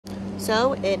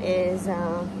So it is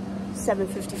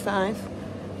 7:55.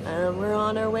 We're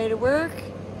on our way to work,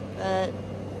 but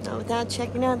not without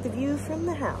checking out the view from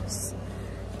the house.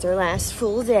 It's our last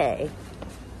full day.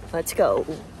 Let's go.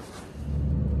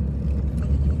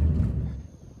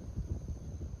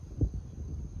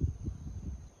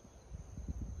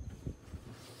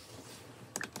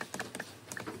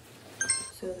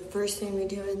 So the first thing we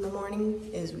do in the morning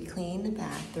is we clean the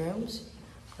bathrooms,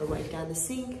 or wipe down the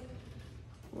sink,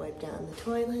 wipe down the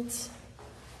toilets,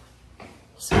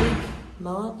 sweep,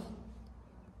 mop,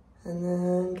 and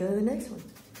then go to the next one.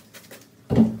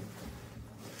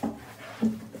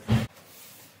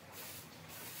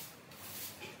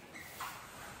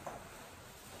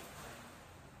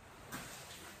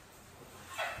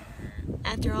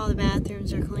 After all the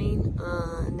bathrooms are clean,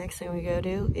 next thing we go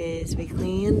do is we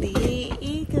clean the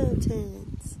eco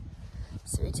tents.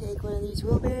 So we take one of these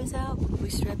wheelbarrows out, we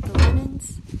strip the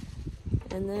linens,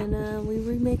 and then we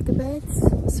remake the beds,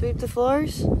 sweep the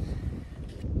floors,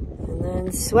 and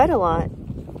then sweat a lot.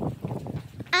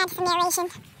 Add some narration.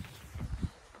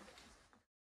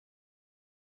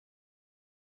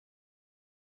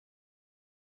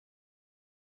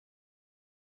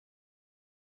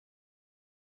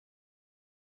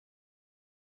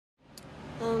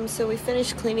 So we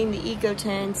finished cleaning the eco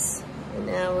tents, and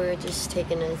now we're just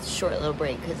taking a short little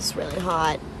break because it's really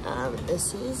hot.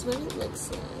 This is what it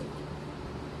looks like.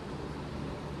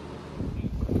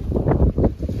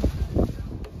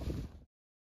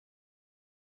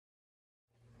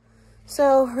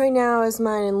 So right now is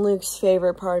mine and Luke's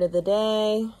favorite part of the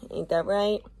day. Ain't that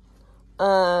right?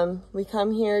 We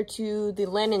come here to the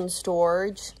linen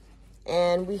storage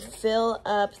and we fill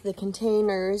up the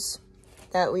containers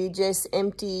that we just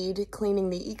emptied cleaning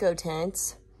the eco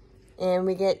tents, and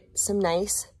we get some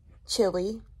nice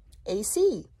chilly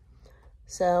AC.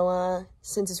 So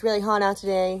since it's really hot out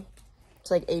today,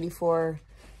 it's like 84,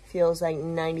 feels like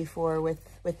 94 with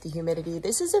the humidity.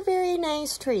 This is a very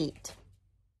nice treat.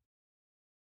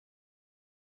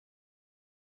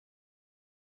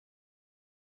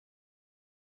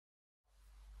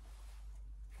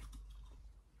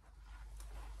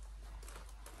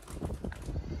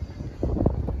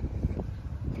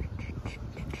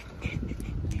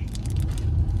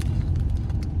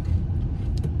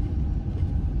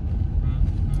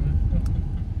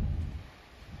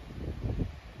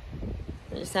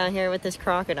 Just out here with this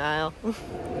crocodile.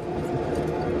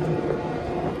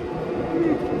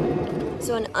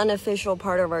 So an unofficial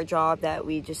part of our job that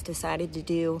we just decided to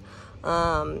do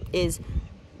is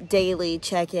daily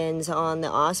check-ins on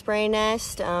the osprey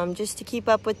nest, just to keep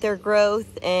up with their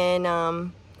growth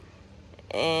and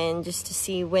just to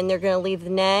see when they're going to leave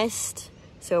the nest.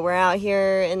 So we're out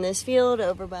here in this field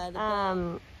over by the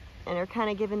and are kind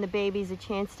of giving the babies a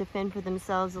chance to fend for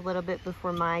themselves a little bit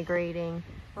before migrating.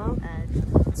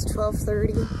 It's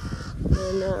 12:30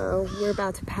 and we're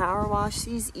about to power wash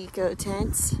these eco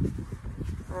tents.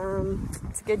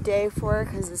 It's a good day for it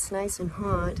because it's nice and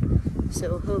hot,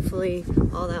 so hopefully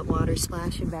all that water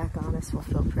splashing back on us will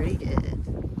feel pretty good.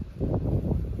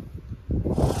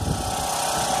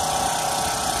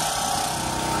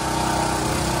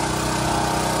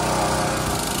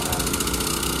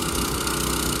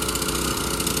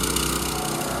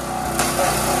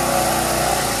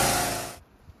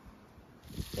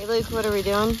 Hey Luke, what are we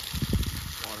doing? Watering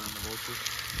the vultures.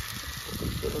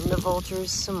 Giving the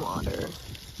vultures some water.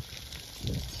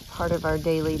 It's part of our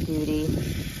daily duty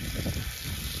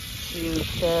to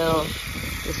fill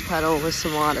this puddle with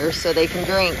some water so they can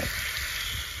drink.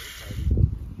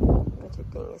 Bunch of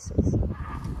dinguses.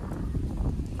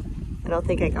 I don't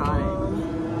think I got it.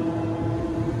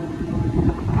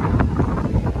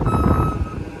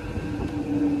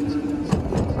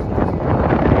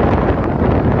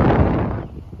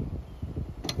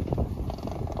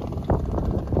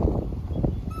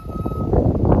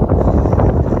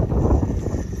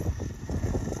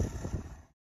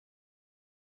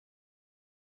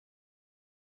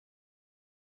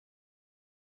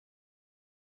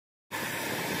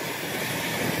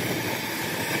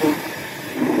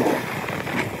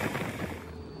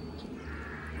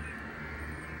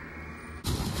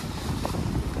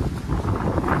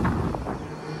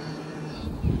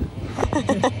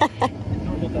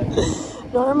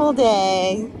 Normal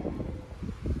day.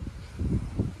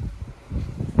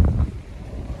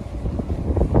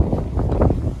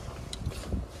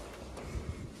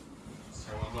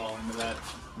 So we're all into that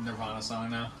Nirvana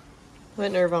song now.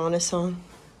 What Nirvana song?